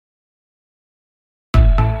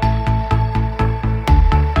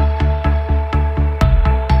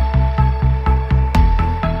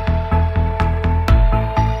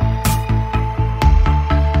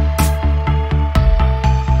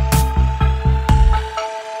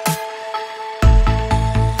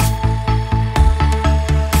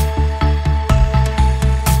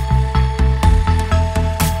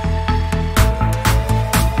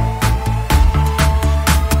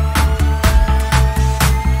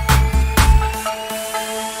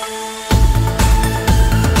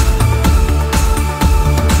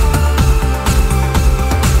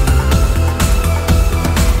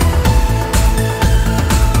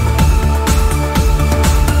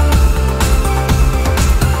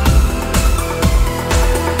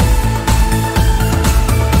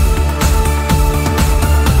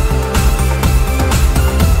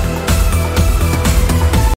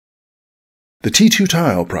The T2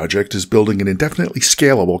 Tile project is building an indefinitely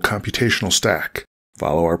scalable computational stack.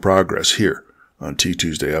 Follow our progress here on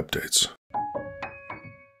T2sday Updates.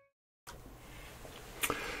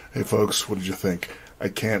 Hey folks, what did you think? I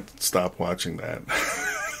can't stop watching that.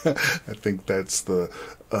 I think that's the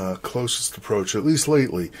closest approach, at least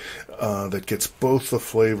lately, that gets both the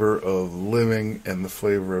flavor of living and the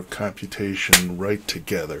flavor of computation right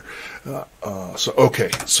together.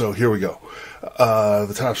 So here we go.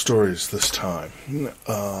 The top stories this time.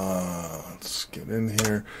 Let's get in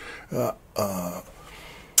here.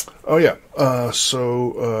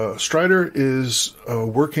 Strider is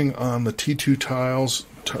working on the T2 tiles,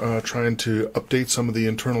 trying to update some of the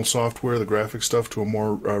internal software, the graphic stuff, to a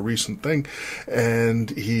more recent thing,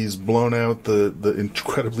 and he's blown out the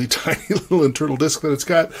incredibly tiny little internal disk that it's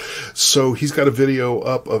got. So he's got a video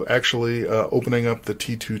up of actually opening up the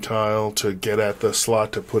T2 tile to get at the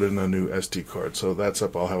slot to put in a new SD card. So that's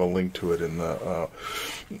up. I'll have a link to it in the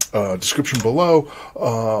description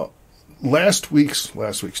below.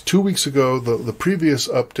 2 weeks ago, the previous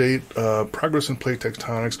update, Progress in Plate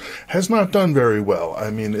Tectonics, has not done very well.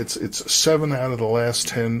 I mean, it's 7 out of the last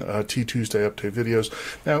 10 T2sday update videos.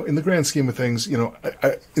 Now, in the grand scheme of things, in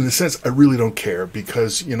a sense, I really don't care,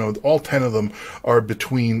 because, all 10 of them are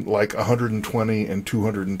between like 120 and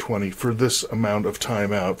 220 for this amount of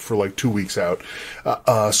time out, for like 2 weeks out.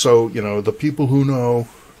 So, the people who know,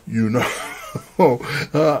 the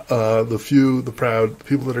few, the proud, the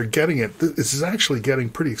people that are getting it, this is actually getting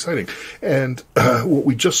pretty exciting. And what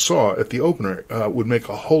we just saw at the opener would make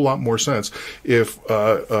a whole lot more sense if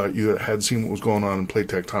you had seen what was going on in plate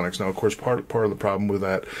tectonics. Now, of course, part of the problem with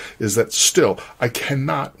that is that still, I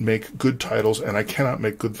cannot make good titles and I cannot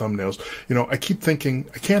make good thumbnails. I keep thinking,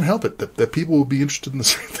 I can't help it, that people will be interested in the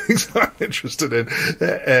same things I'm interested in.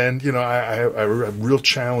 And, I have a real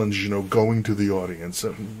challenge, going to the audience.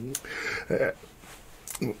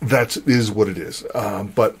 That is what it is.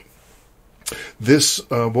 But this,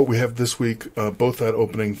 what we have this week, both that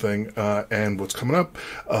opening thing and what's coming up,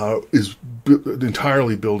 is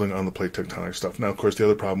entirely building on the plate tectonic stuff. Now, of course, the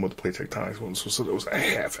other problem with the plate tectonics ones was that it was a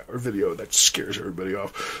half-hour video that scares everybody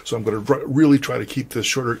off. So I'm going to really try to keep this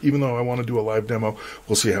shorter, even though I want to do a live demo.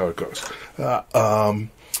 We'll see how it goes.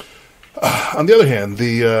 On the other hand,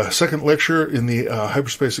 the second lecture in the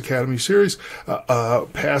Hyperspace Academy series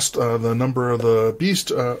passed the number of the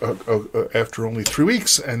beast after only 3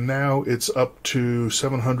 weeks, and now it's up to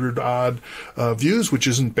 700-odd views, which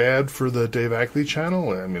isn't bad for the Dave Ackley channel.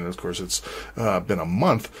 I mean, of course, it's been a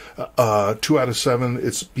month. 2 out of 7,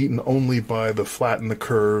 it's beaten only by the Flatten the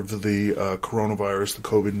Curve, the coronavirus, the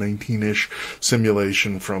COVID-19-ish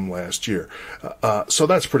simulation from last year. So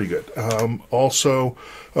that's pretty good.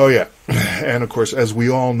 And of course, as we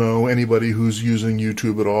all know, anybody who's using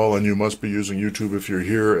YouTube at all, and you must be using YouTube if you're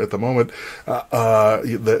here at the moment,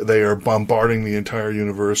 they are bombarding the entire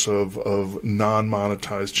universe of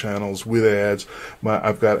non-monetized channels with ads.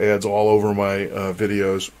 I've got ads all over my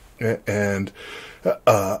videos, and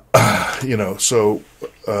so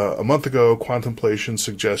a month ago, Contemplation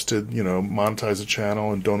suggested, monetize the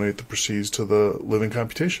channel and donate the proceeds to the Living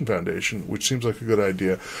Computation Foundation, which seems like a good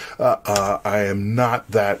idea. I am not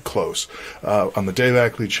that close. On the Dave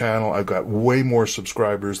Ackley channel, I've got way more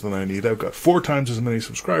subscribers than I need. I've got 4 times as many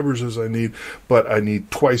subscribers as I need, but I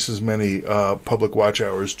need twice as many public watch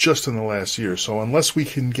hours just in the last year. So unless we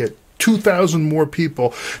can get 2,000 more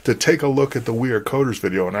people to take a look at the We Are Coders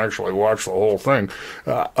video and actually watch the whole thing,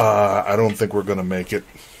 I don't think we're going to make it.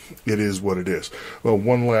 It is what it is. Well,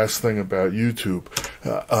 one last thing about YouTube.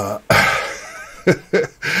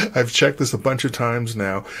 I've checked this a bunch of times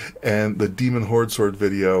now, and the Demon Horde Sword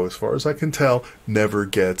video, as far as I can tell, never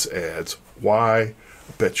gets ads. Why? I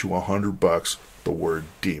bet you $100 the word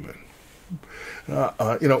demon.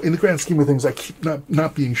 In the grand scheme of things, I keep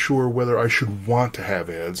not being sure whether I should want to have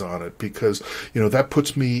ads on it, because, that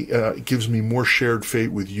puts me, gives me more shared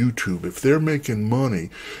fate with YouTube. If they're making money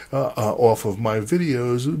off of my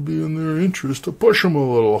videos, it would be in their interest to push them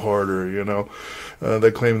a little harder,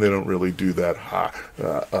 They claim they don't really do that.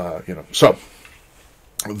 So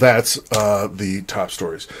that's the top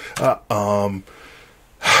stories.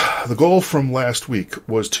 The goal from last week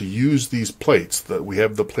was to use these plates, that we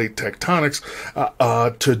have the plate tectonics,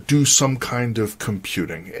 to do some kind of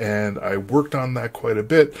computing. And I worked on that quite a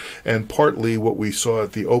bit, and partly what we saw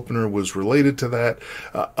at the opener was related to that.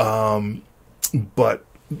 But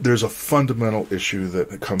there's a fundamental issue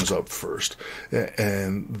that comes up first,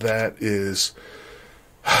 and that is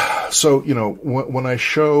So, you know, when I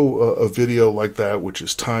show a video like that, which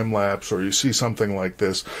is time-lapse, or you see something like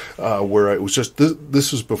this, where it was just,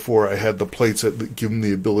 this was before I had the plates that give them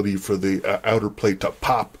the ability for the outer plate to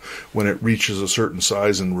pop when it reaches a certain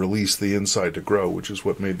size and release the inside to grow, which is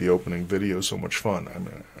what made the opening video so much fun. I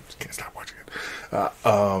mean, I just can't stop watching it.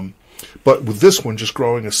 But with this one, just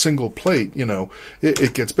growing a single plate, you know,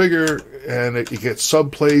 it gets bigger, and it gets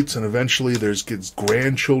subplates, and eventually gets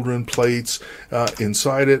grandchildren plates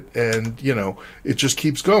inside it, and, you know, it just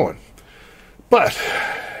keeps going. But,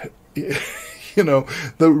 you know,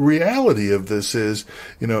 the reality of this is,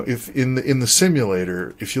 you know, if in the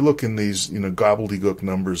simulator, if you look in these, you know, gobbledygook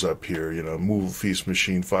numbers up here, you know, Move Feast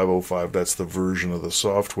Machine 505, that's the version of the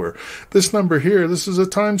software. This number here, this is a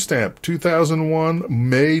timestamp, 2001,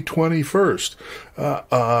 May 21st,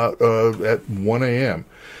 at 1 a.m.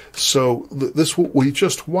 So this, what we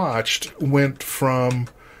just watched, went from,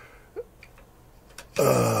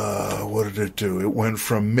 what did it do? It went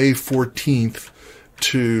from May 14th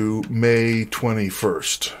to May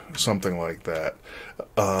 21st, something like that,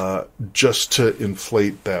 just to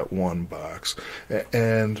inflate that one box.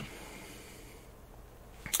 And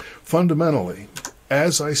fundamentally,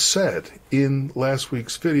 as I said in last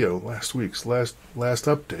week's video, last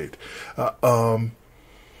update,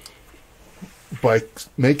 by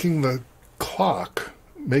making the clock,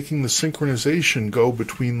 making the synchronization go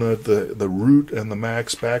between the root and the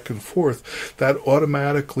max back and forth, that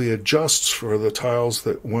automatically adjusts for the tiles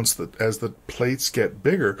that as the plates get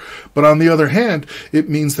bigger. But on the other hand, it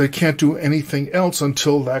means they can't do anything else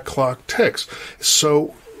until that clock ticks.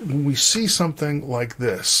 So when we see something like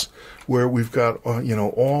this, where we've got, you know,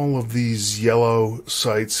 all of these yellow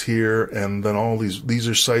sites here, and then all these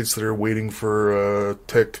are sites that are waiting for a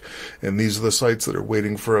tick, and these are the sites that are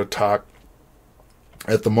waiting for a tock.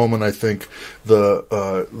 At the moment, I think the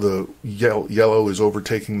yellow is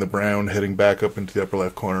overtaking the brown, heading back up into the upper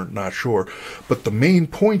left corner. Not sure, but the main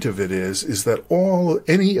point of it is that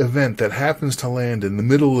any event that happens to land in the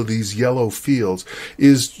middle of these yellow fields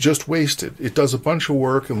is just wasted. It does a bunch of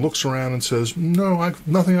work and looks around and says, "No,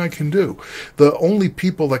 nothing I can do." The only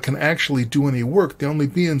people that can actually do any work, the only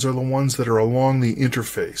beings, are the ones that are along the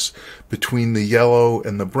interface between the yellow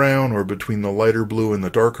and the brown, or between the lighter blue and the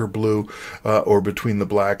darker blue, or between the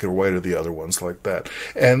black or white or the other ones like that.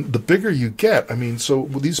 And the bigger you get, I mean, so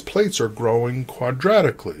these plates are growing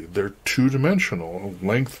quadratically. They're two-dimensional,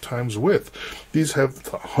 length times width. These have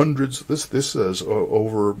hundreds. This says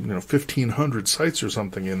over 1,500 sites or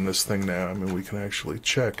something in this thing now. I mean, we can actually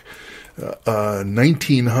check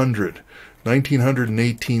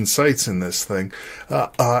 1,918 sites in this thing,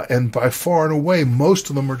 and by far and away, most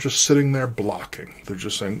of them are just sitting there blocking. They're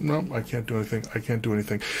just saying, "No, I can't do anything. I can't do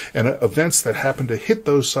anything." And events that happen to hit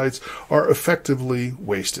those sites are effectively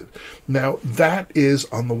wasted. Now, that is,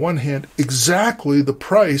 on the one hand, exactly the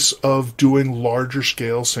price of doing larger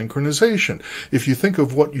scale synchronization. If you think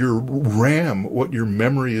of what your RAM, what your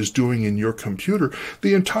memory is doing in your computer,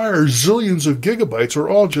 the entire zillions of gigabytes are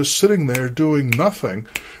all just sitting there doing nothing,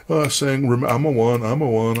 saying, "I'm a 1, I'm a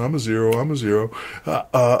 1, I'm a 0, I'm a 0,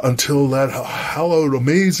 until that hallowed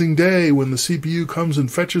amazing day when the CPU comes and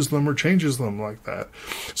fetches them or changes them like that.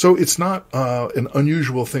 So it's not an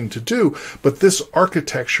unusual thing to do, but this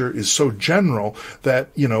architecture is so general that,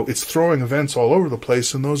 it's throwing events all over the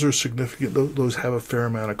place, and those are significant. Those have a fair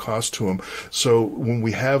amount of cost to them. So when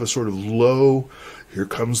we have a sort of low, here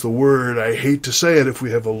comes the word, I hate to say it, if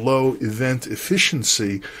we have a low event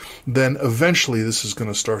efficiency, then eventually this is going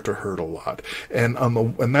to start to hurt a lot. And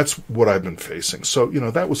that's what I've been facing. So,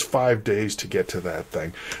 that was 5 days to get to that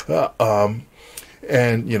thing.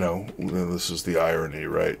 And, this is the irony,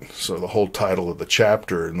 right? So the whole title of the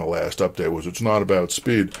chapter in the last update was, "It's not about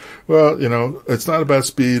speed." Well, it's not about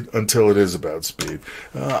speed until it is about speed.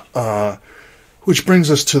 Which brings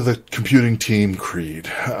us to the computing team creed.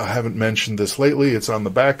 I haven't mentioned this lately. It's on the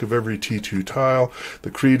back of every T2 tile. The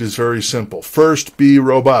creed is very simple. First, be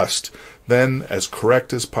robust. Then, as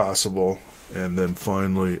correct as possible. And then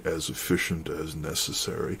finally, as efficient as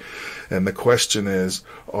necessary. And the question is,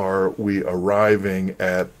 are we arriving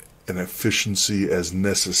at an efficiency as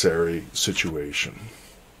necessary situation?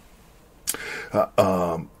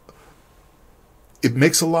 It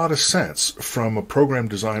makes a lot of sense from a program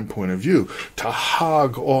design point of view to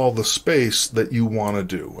hog all the space that you want to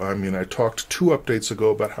do. I mean, I talked 2 updates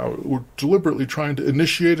ago about how we're deliberately trying to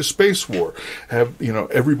initiate a space war. Have,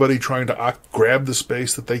 everybody trying to grab the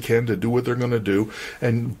space that they can to do what they're going to do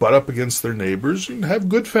and butt up against their neighbors and have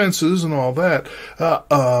good fences and all that.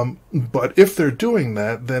 But if they're doing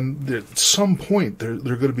that, then at some point there's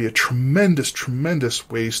going to be a tremendous, tremendous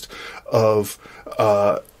waste of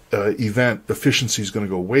event efficiency is going to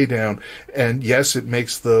go way down. And yes, it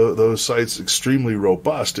makes those sites extremely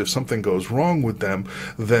robust. If something goes wrong with them,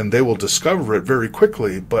 then they will discover it very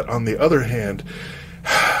quickly. But on the other hand,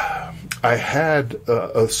 I had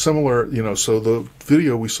a similar, so the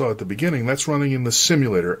video we saw at the beginning, that's running in the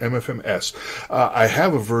simulator, MFMS. I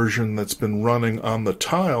have a version that's been running on the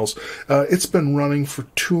tiles. It's been running for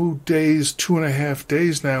 2 days, 2.5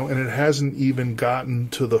 days now, and it hasn't even gotten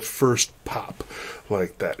to the first pop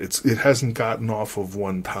like that. It hasn't gotten off of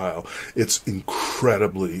one tile. It's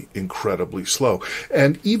incredibly, incredibly slow.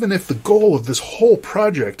 And even if the goal of this whole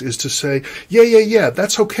project is to say, yeah,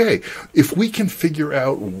 that's okay. If we can figure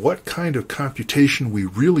out what kind of computation we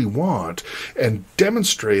really want and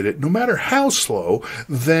demonstrate it, no matter how slow,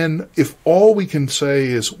 then if all we can say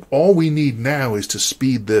is all we need now is to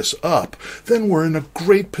speed this up, then we're in a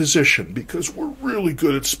great position because we're really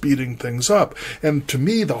good at speeding things up. And to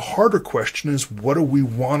me, the harder question is, what do we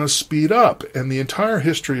want to speed up? And the entire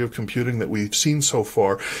history of computing that we've seen so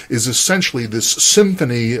far is essentially this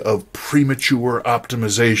symphony of premature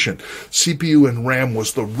optimization. CPU and RAM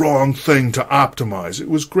was the wrong thing to optimize. It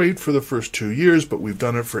was great for the first 2 years, but we've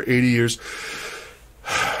done it for 80 years.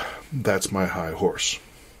 That's my high horse.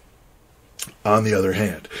 On the other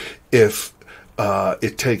hand, if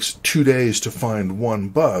it takes 2 days to find one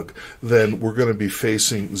bug, then we're going to be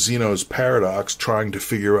facing Zeno's paradox trying to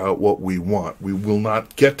figure out what we want. We will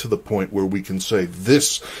not get to the point where we can say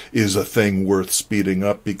this is a thing worth speeding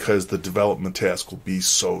up because the development task will be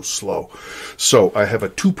so slow. So I have a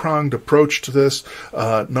two-pronged approach to this.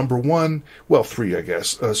 Number one, well, three, I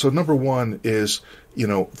guess. So number one is,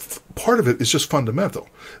 part of it is just fundamental,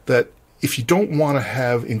 that if you don't want to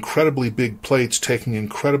have incredibly big plates taking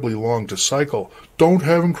incredibly long to cycle, don't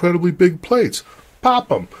have incredibly big plates. Pop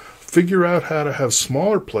them. Figure out how to have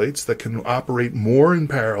smaller plates that can operate more in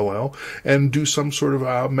parallel and do some sort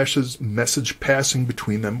of message passing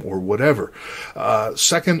between them or whatever.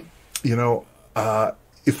 Second,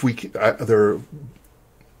 if we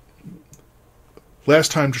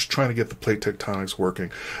last time, just trying to get the plate tectonics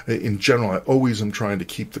working. In general, I always am trying to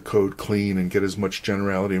keep the code clean and get as much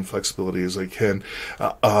generality and flexibility as I can,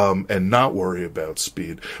 and not worry about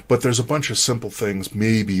speed. But there's a bunch of simple things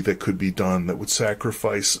maybe that could be done that would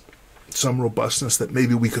sacrifice some robustness that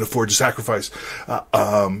maybe we could afford to sacrifice.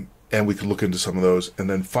 And we could look into some of those. And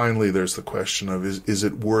then finally, there's the question of, is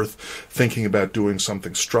it worth thinking about doing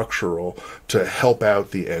something structural to help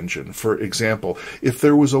out the engine? For example, if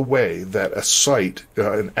there was a way that a site,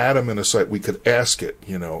 an atom in a site, we could ask it,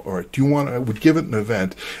 or do you want, I would give it an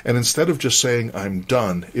event, and instead of just saying, I'm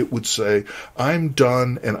done, it would say, I'm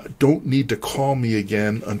done, and don't need to call me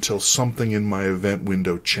again until something in my event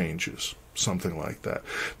window changes. Something like that.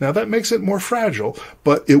 Now, that makes it more fragile,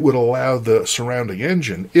 but it would allow the surrounding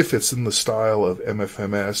engine, if it's in the style of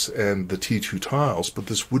MFMS and the T2 tiles, but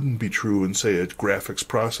this wouldn't be true in, say, a graphics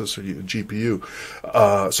processor, a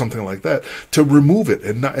GPU, something like that, to remove it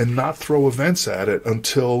and not throw events at it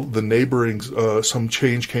until the neighboring, some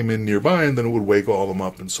change came in nearby, and then it would wake all them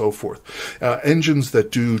up and so forth. Engines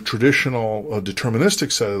that do traditional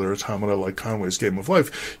deterministic cellular automata, like Conway's Game of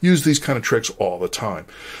Life, use these kind of tricks all the time.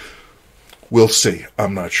 We'll see.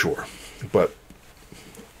 I'm not sure. But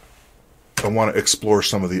I want to explore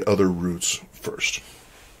some of the other routes first.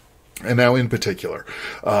 And now in particular,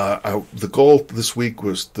 the goal for this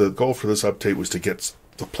update was to get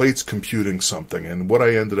the plates computing something. And what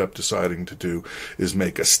I ended up deciding to do is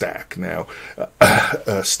make a stack. Now,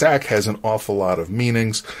 a stack has an awful lot of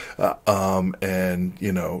meanings.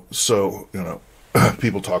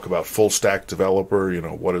 People talk about full stack developer.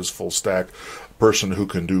 What is full stack? Person who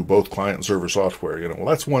can do both client and server software. Well,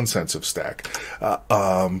 that's one sense of stack.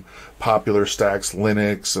 Popular stacks,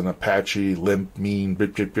 Linux and Apache, Limp, Mean,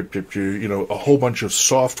 a whole bunch of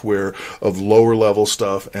software of lower level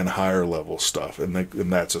stuff and higher level stuff, and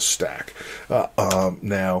that's a stack.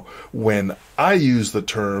 Now, when I use the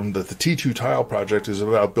term that the T2 tile project is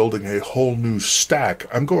about building a whole new stack,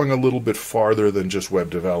 I'm going a little bit farther than just web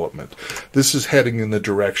development. This is heading in the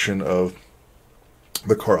direction of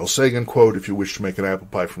the Carl Sagan quote, if you wish to make an apple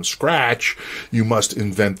pie from scratch, you must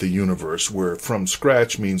invent the universe, where from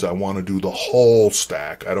scratch means I want to do the whole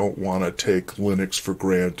stack. I don't want to take Linux for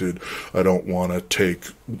granted. I don't want to take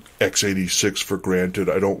x86 for granted.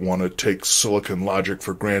 I don't want to take Silicon Logic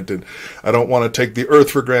for granted. I don't want to take the Earth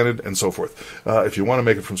for granted, and so forth. If you want to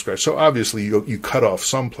make it from scratch. So obviously you cut off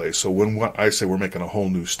someplace. So when I say we're making a whole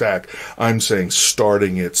new stack, I'm saying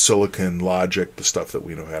starting at Silicon Logic, the stuff that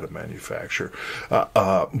we know how to manufacture.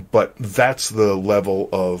 But that's the level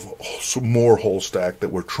of more whole stack that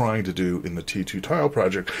we're trying to do in the T2 tile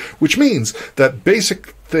project, which means that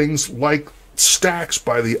basic things like stacks,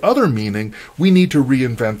 by the other meaning, we need to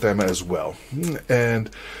reinvent them as well. And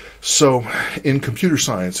so in computer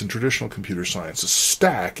science, in traditional computer science, a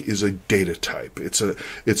stack is a data type. It's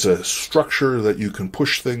a structure that you can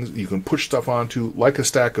push stuff onto, like a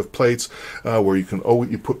stack of plates, where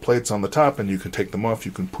you put plates on the top and you can take them off.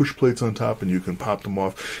 You can push plates on top and you can pop them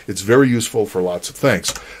off. It's very useful for lots of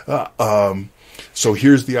things. So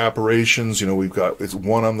here's the operations. It's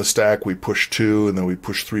 1 on the stack, we push 2, and then we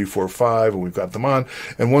push 3, 4, 5, and we've got them on.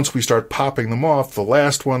 And once we start popping them off, the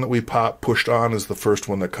last one that we pushed on is the first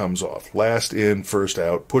one that comes off. Last in, first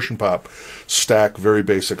out, push and pop, stack, very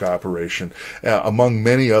basic operation. Among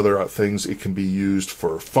many other things, it can be used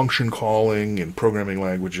for function calling in programming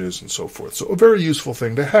languages and so forth. So a very useful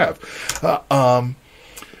thing to have.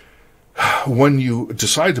 When you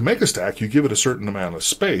decide to make a stack, you give it a certain amount of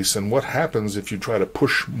space, and what happens if you try to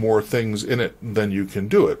push more things in it than you can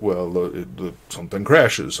do it? Well, something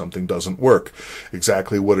crashes, something doesn't work.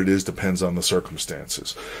 Exactly what it is depends on the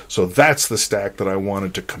circumstances. So that's the stack that I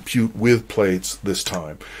wanted to compute with plates this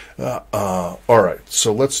time. All right,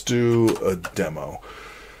 so let's do a demo.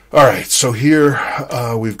 All right, so here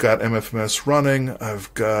we've got MFMS running.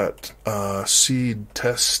 I've got seed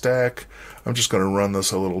test stack. I'm just going to run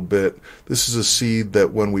this a little bit. This is a seed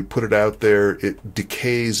that when we put it out there, it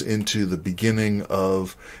decays into the beginning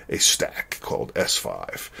of a stack called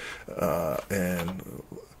S5. And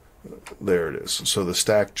there it is. So the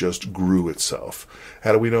stack just grew itself.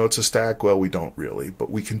 How do we know it's a stack? Well, we don't really, but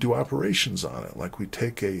we can do operations on it. Like we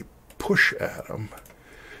take a push atom,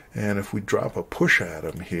 and if we drop a push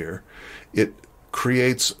atom here, it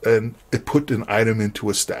put an item into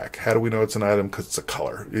a stack. How do we know it's an item? Because it's a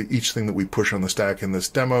color. Each thing that we push on the stack in this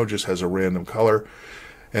demo just has a random color.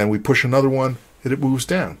 And we push another one, and it moves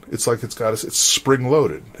down. It's like it's spring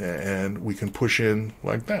loaded, and we can push in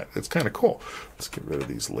like that. It's kind of cool. Let's get rid of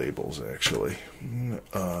these labels, actually.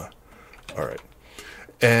 All right.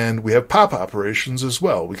 And we have pop operations as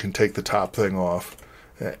well. We can take the top thing off,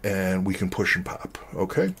 and we can push and pop.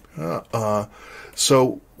 Okay?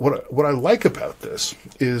 So what I like about this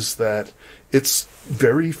is that it's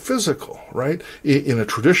very physical, right? In a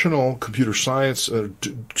traditional computer science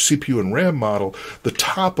CPU and RAM model, the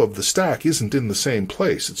top of the stack isn't in the same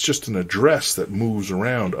place. It's just an address that moves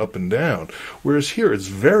around up and down. Whereas here, it's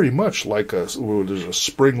very much like there's a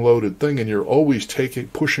spring-loaded thing, and you're always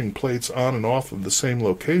pushing plates on and off of the same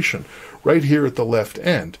location, right here at the left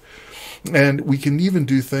end. And we can even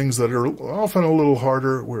do things that are often a little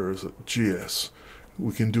harder. Where is it? GS.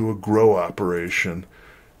 We can do a grow operation,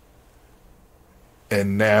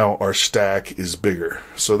 and now our stack is bigger.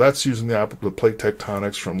 So that's using the plate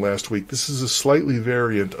tectonics from last week. This is a slightly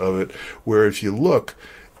variant of it, where if you look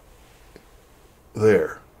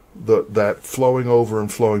there, that flowing over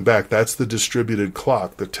and flowing back, that's the distributed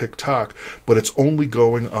clock, the tick-tock, but it's only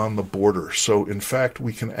going on the border. So in fact,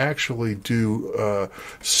 we can actually do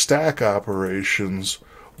stack operations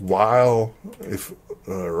while, if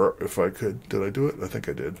I could, did I do it? I think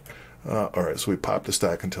I did. All right, so we pop the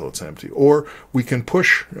stack until it's empty. Or we can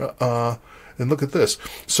push, and look at this.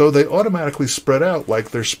 So they automatically spread out like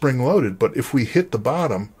they're spring-loaded, but if we hit the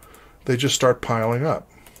bottom, they just start piling up.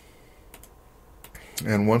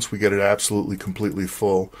 And once we get it absolutely completely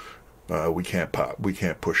full, we can't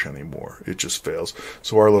push anymore. It just fails.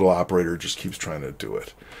 So our little operator just keeps trying to do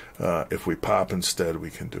it. If we pop instead, we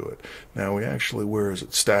can do it. Now we actually, where is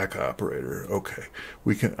it? Stack operator. Okay,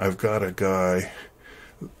 I've got a guy,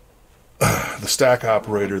 the stack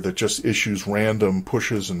operator that just issues random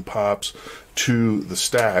pushes and pops to the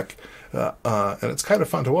stack, and it's kind of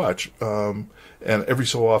fun to watch. And every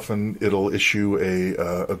so often, it'll issue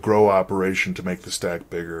a grow operation to make the stack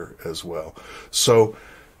bigger as well. So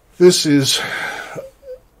this is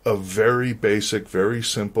a very basic, very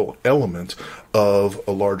simple element of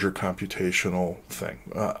a larger computational thing.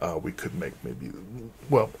 We could make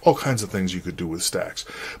all kinds of things you could do with stacks.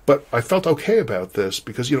 But I felt okay about this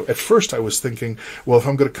because, at first I was thinking, well, if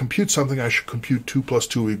I'm going to compute something, I should compute 2 +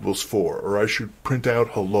 2 = 4, or I should print out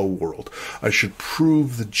hello world. I should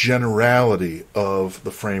prove the generality of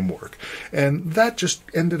the framework. And that just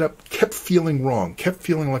kept feeling wrong, kept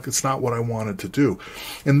feeling like it's not what I wanted to do.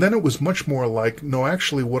 And then it was much more like, no,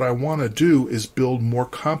 actually what I want to do is build more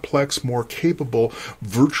complex, more capable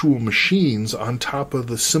virtual machines on top of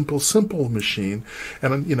the simple machine.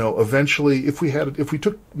 And eventually, if we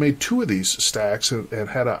made 2 of these stacks and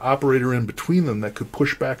had an operator in between them that could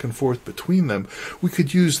push back and forth between them, we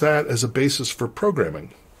could use that as a basis for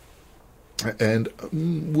programming. And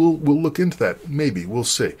we'll look into that. Maybe we'll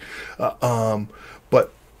see.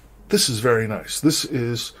 But this is very nice.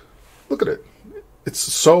 Look at it. It's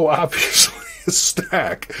so obviously a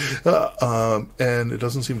stack. And it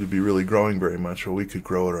doesn't seem to be really growing very much, but we could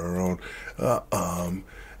grow it our own.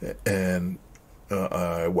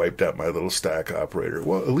 I wiped out my little stack operator.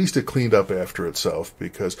 Well, at least it cleaned up after itself,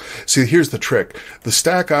 because, see, here's the trick. The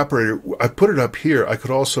stack operator, I put it up here. I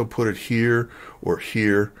could also put it here or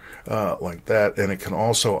here, like that, and it can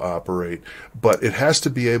also operate. But it has to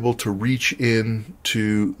be able to reach in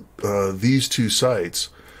to these two sites,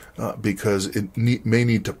 because it may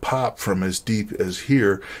need to pop from as deep as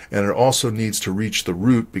here, and it also needs to reach the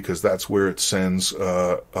root, because that's where it sends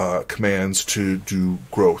commands to do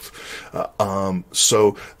growth.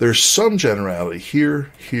 So there's some generality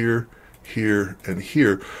here, here, here, and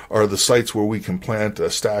here are the sites where we can plant a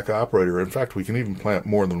stack operator. In fact, we can even plant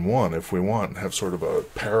more than one if we want, and have sort of a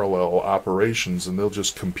parallel operations, and they'll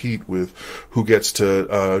just compete with who gets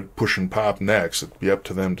to push and pop next. It'd be up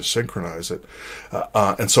to them to synchronize it,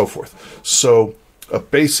 and so forth. So a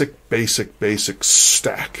basic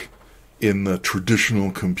stack in the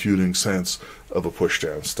traditional computing sense of a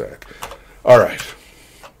push-down stack. All right.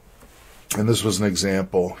 And this was an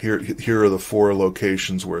example. Here are the 4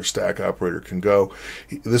 locations where a stack operator can go.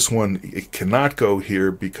 This one, it cannot go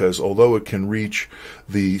here, because although it can reach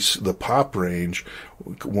the pop range,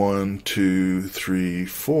 1, 2, 3,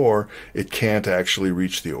 4, it can't actually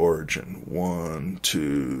reach the origin. 1,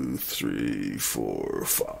 2, 3, 4,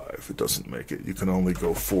 5. It doesn't make it. You can only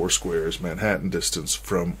go 4 squares Manhattan distance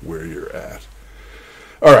from where you're at.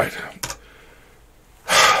 All right.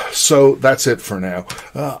 So that's it for now.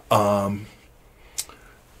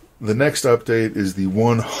 The next update is the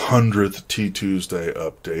 100th T2sday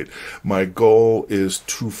update. My goal is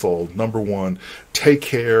twofold. Number one, take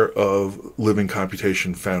care of Living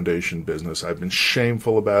Computation Foundation business. I've been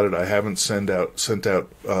shameful about it. I haven't sent out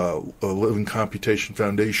Living Computation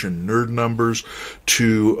Foundation nerd numbers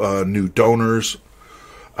to new donors.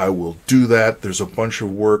 I will do that. There's a bunch of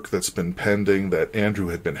work that's been pending that Andrew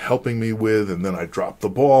had been helping me with, and then I dropped the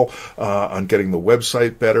ball on getting the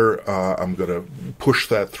website better. I'm going to push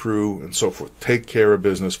that through and so forth. Take care of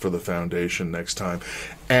business for the foundation next time,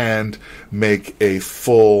 and make a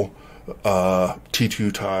full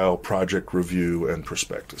T2 tile project review and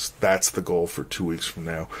prospectus. That's the goal for 2 weeks from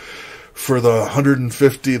now. For the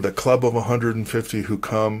 150, the club of 150 who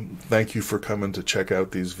come, thank you for coming to check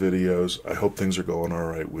out these videos. I hope things are going all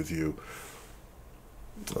right with you.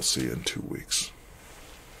 I'll see you in 2 weeks.